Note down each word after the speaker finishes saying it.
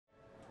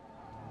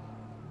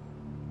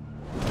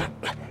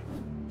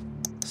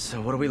So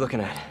what are we looking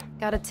at?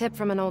 Got a tip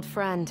from an old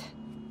friend.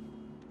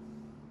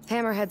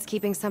 Hammerhead's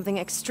keeping something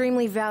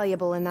extremely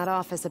valuable in that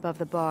office above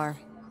the bar.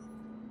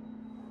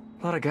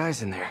 A lot of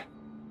guys in there.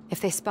 If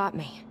they spot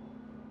me,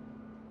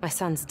 my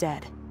son's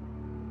dead.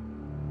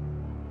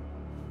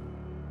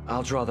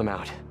 I'll draw them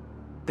out.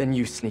 Then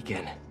you sneak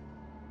in.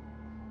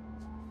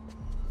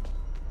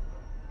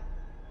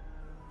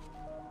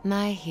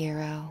 My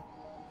hero.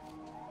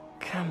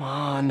 Come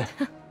on.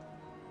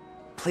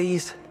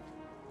 Please.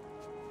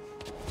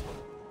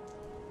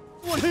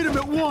 One hit him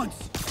at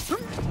once!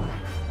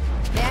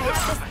 May I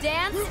have this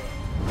dance?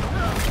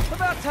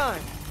 About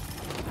time.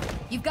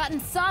 You've gotten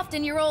soft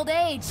in your old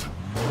age.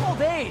 Old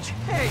age?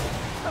 Hey,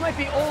 I might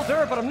be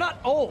older, but I'm not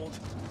old.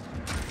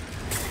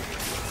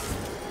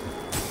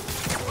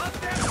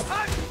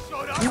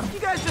 You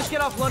guys just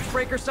get off lunch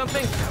break or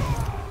something?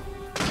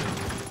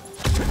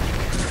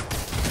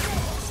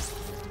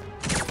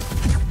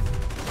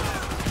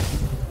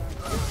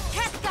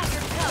 Cat's got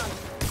your tongue.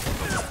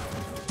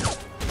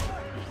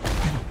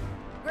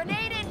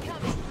 Grenade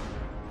incoming.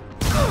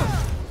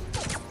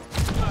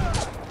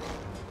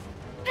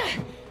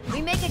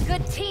 We make a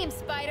good team,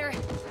 Spider.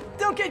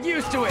 Don't get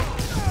used to it.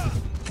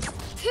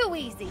 Too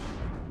easy.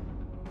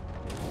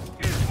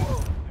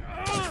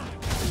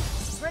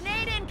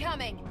 Grenade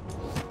incoming.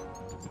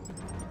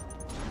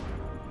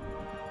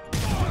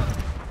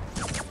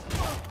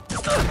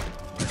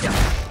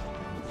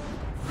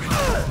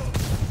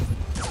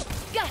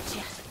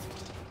 Gotcha.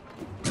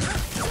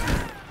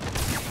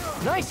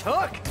 Nice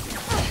hook.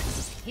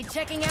 You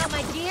checking out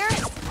my gear?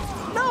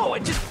 No,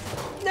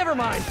 never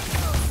mind.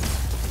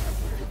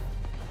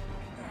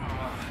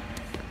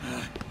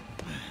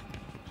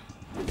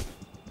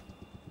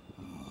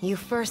 You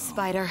first,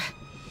 Spider.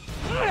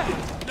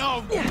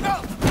 No!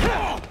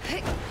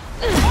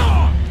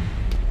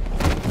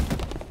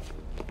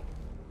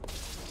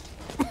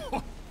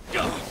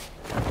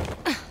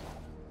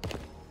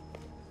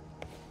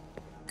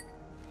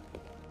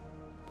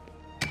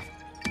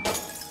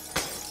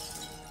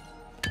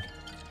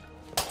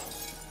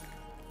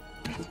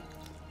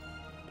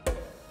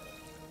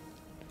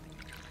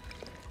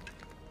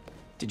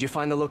 Did you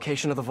find the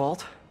location of the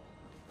vault?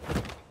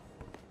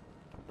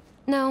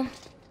 No,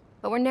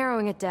 but we're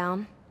narrowing it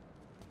down.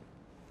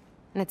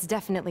 And it's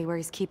definitely where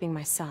he's keeping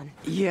my son.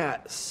 Yeah,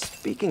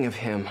 speaking of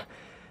him,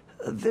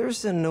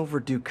 there's an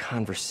overdue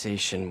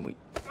conversation we...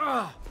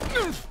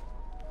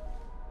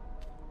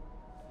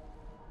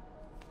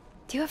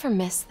 Do you ever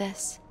miss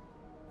this?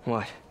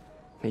 What?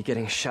 Me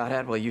getting shot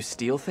at while you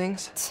steal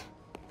things?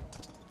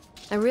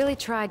 I really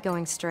tried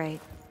going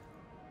straight.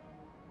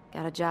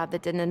 Got a job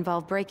that didn't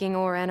involve breaking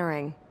or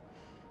entering.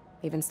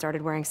 Even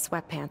started wearing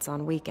sweatpants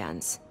on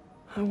weekends.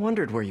 I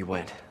wondered where you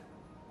went.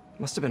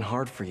 Must have been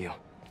hard for you.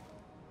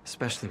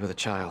 Especially with a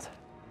child.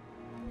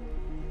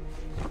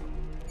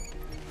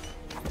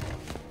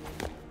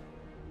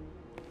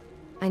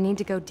 I need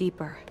to go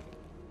deeper,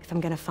 if I'm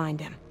gonna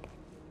find him.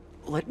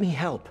 Let me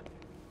help.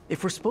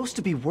 If we're supposed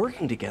to be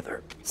working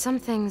together... Some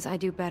things I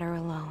do better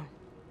alone.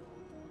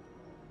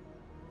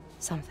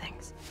 Some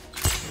things.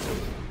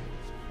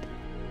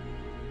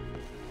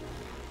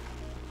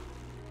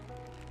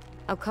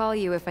 I'll call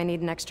you if I need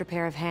an extra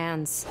pair of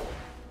hands.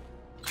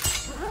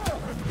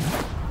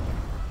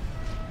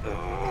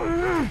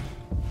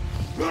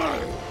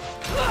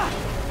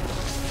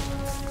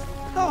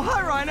 Oh,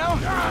 hi, Rhino!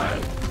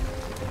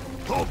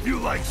 Hope you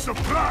like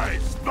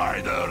surprise,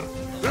 Spider!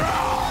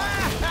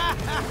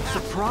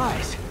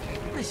 Surprise?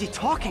 What is he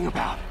talking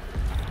about?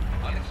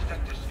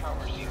 Unexpected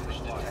power seekers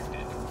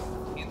detected.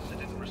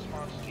 Incident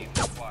response team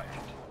required.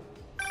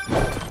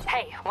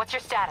 Hey, what's your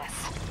status?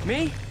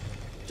 Me?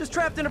 Just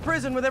trapped in a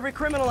prison with every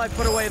criminal I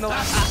put away in the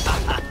last...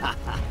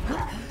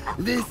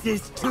 This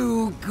is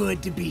too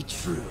good to be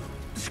true.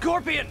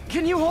 Scorpion,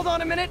 can you hold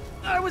on a minute?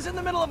 I was in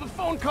the middle of a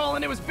phone call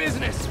and it was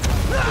business.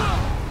 Power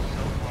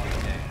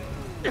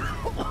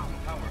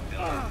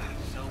building in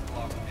cell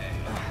block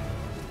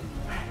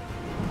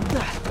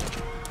A.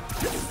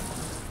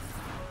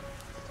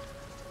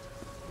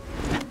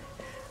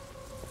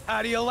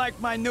 How do you like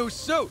my new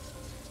suit?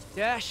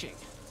 Dashing.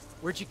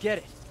 Where'd you get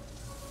it?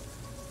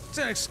 It's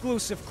an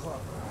exclusive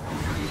club.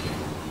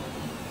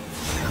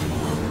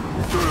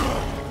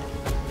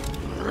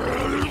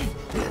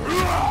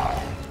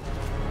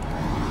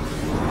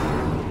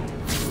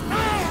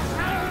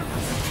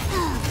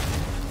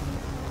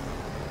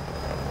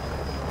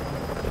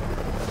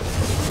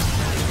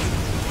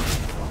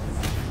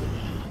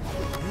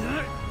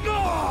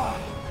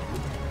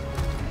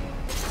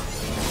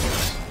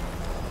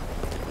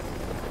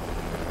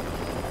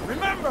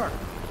 Remember,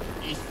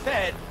 he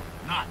said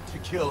not to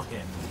kill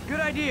him. Good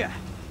idea.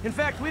 In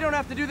fact, we don't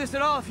have to do this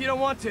at all if you don't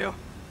want to.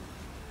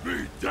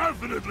 We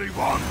definitely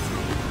want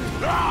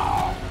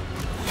to.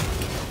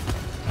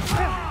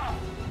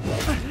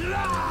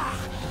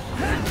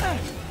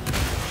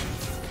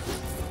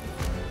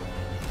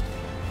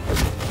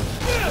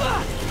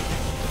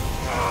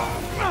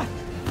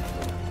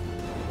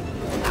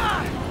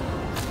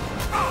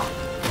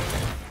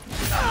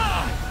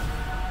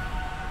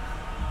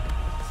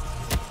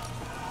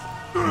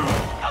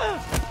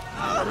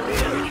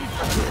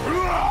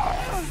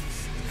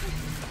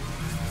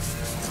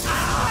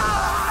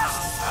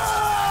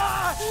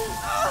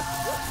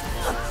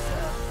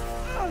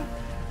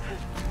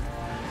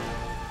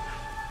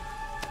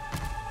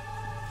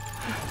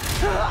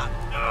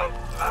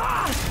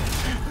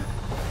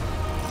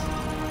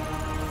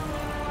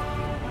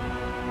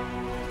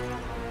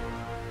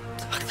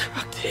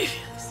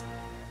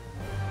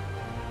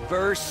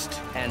 First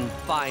and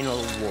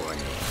final warning.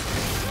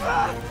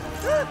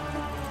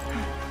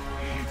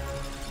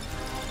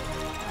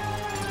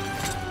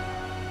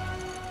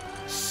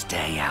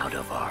 Stay out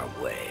of our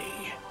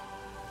way.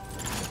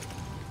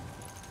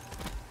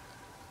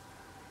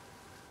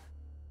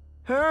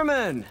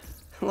 Herman!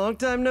 Long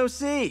time no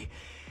see.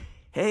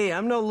 Hey,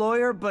 I'm no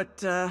lawyer,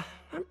 but I'm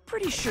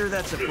pretty sure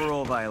that's a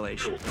parole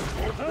violation.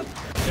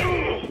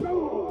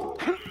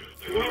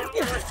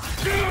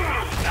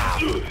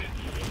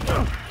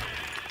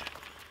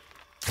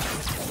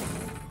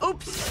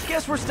 Oops,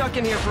 guess we're stuck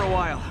in here for a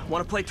while.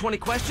 Want to play 20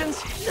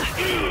 questions?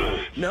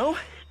 No?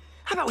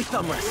 How about we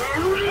thumb wrestle?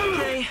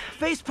 Okay,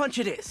 face punch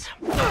it is.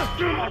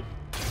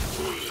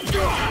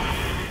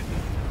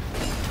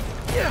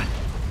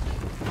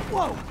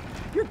 Whoa!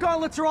 Your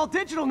gauntlets are all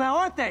digital now,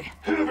 aren't they?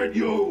 Have it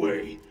your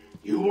way.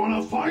 You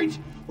wanna fight?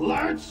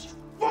 Let's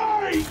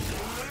fight!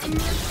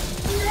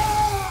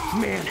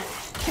 Man,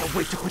 can't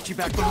wait to put you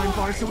back behind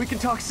bars so we can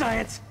talk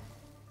science.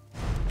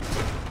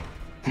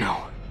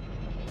 No.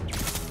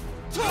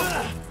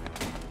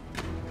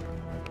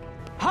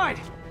 Hide!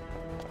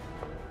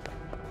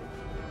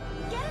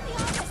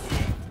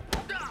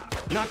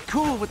 Not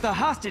cool with the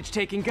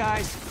hostage-taking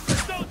guys.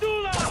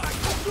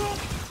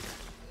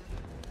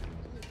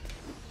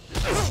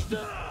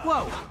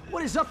 Whoa,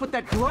 what is up with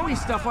that glowy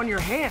stuff on your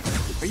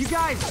hands? Are you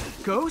guys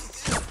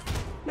ghosts?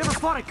 Never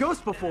fought a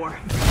ghost before.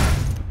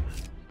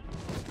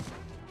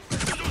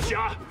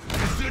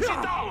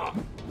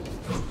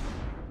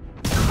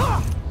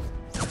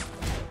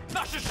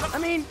 I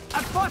mean,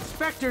 I've fought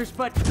specters,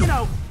 but, you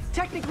know,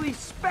 technically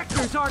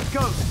specters aren't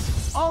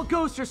ghosts. All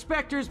ghosts are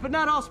specters, but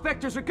not all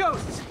specters are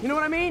ghosts. You know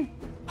what I mean?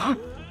 Huh?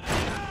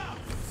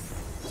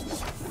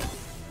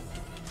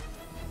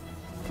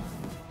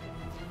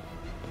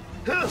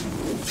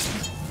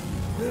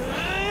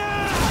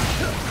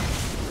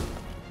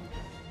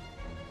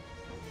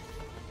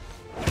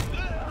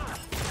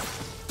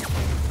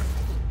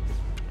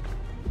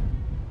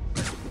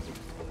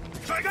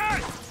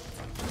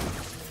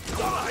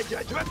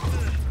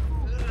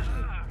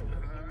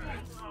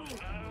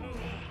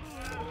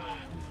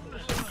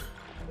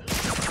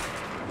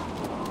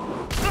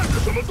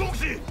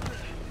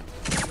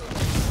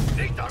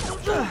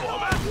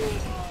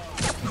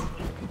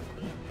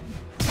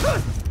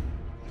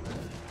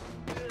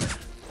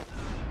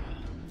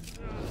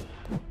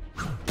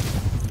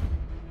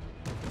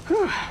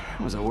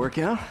 Was it a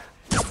workout?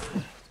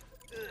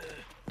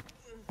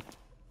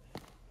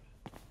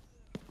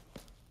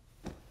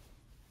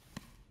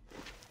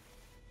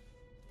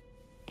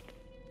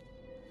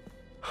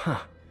 Huh.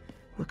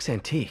 Looks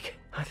antique.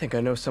 I think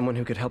I know someone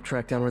who could help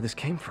track down where this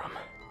came from.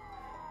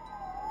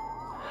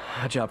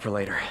 A job for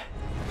later.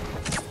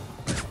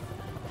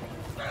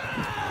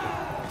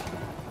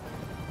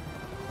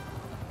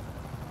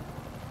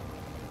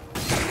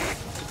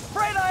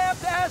 Afraid I have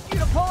to ask you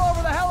to pull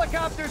over the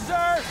helicopter,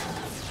 sir!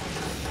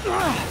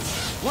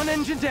 One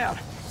engine down.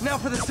 Now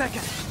for the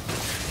second.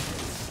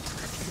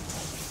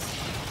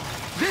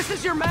 This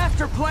is your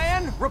master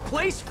plan?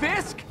 Replace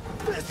Fisk?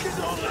 Fisk is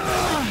only the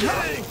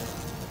beginning!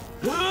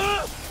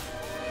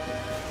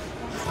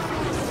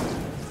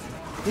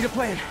 Need a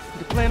plan.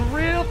 Need a plan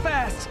real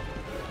fast.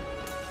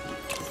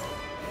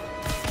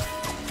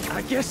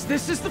 I guess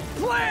this is the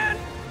plan!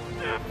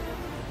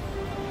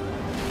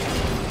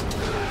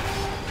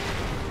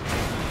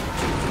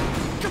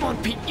 Come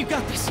on, Pete, you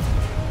got this!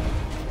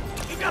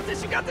 You got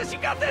this, you got this, you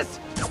got this!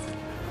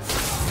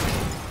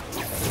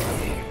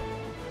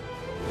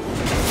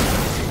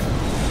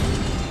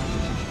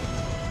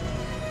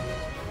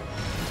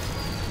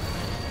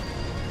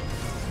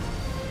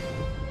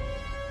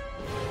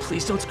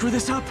 Please don't screw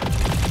this up!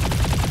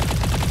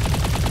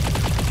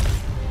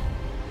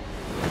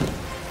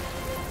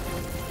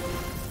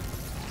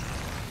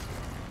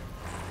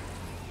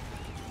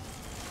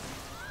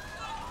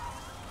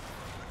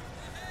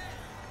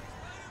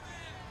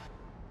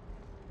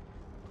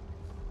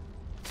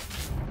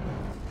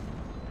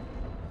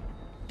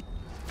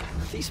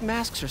 These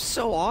masks are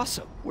so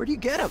awesome. Where do you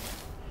get them?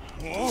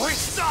 Oh, he's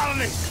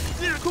startling!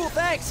 Cool,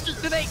 thanks. Do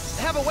they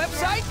have a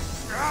website?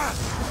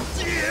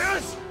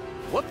 Yes!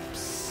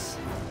 Whoops.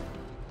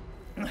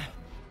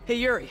 Hey,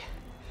 Yuri.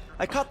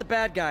 I caught the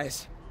bad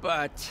guys,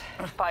 but...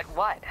 But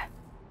what?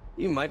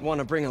 You might want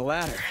to bring a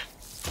ladder.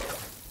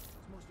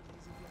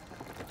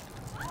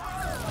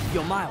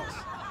 Yo, Miles.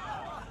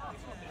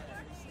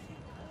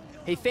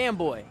 Hey,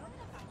 fanboy.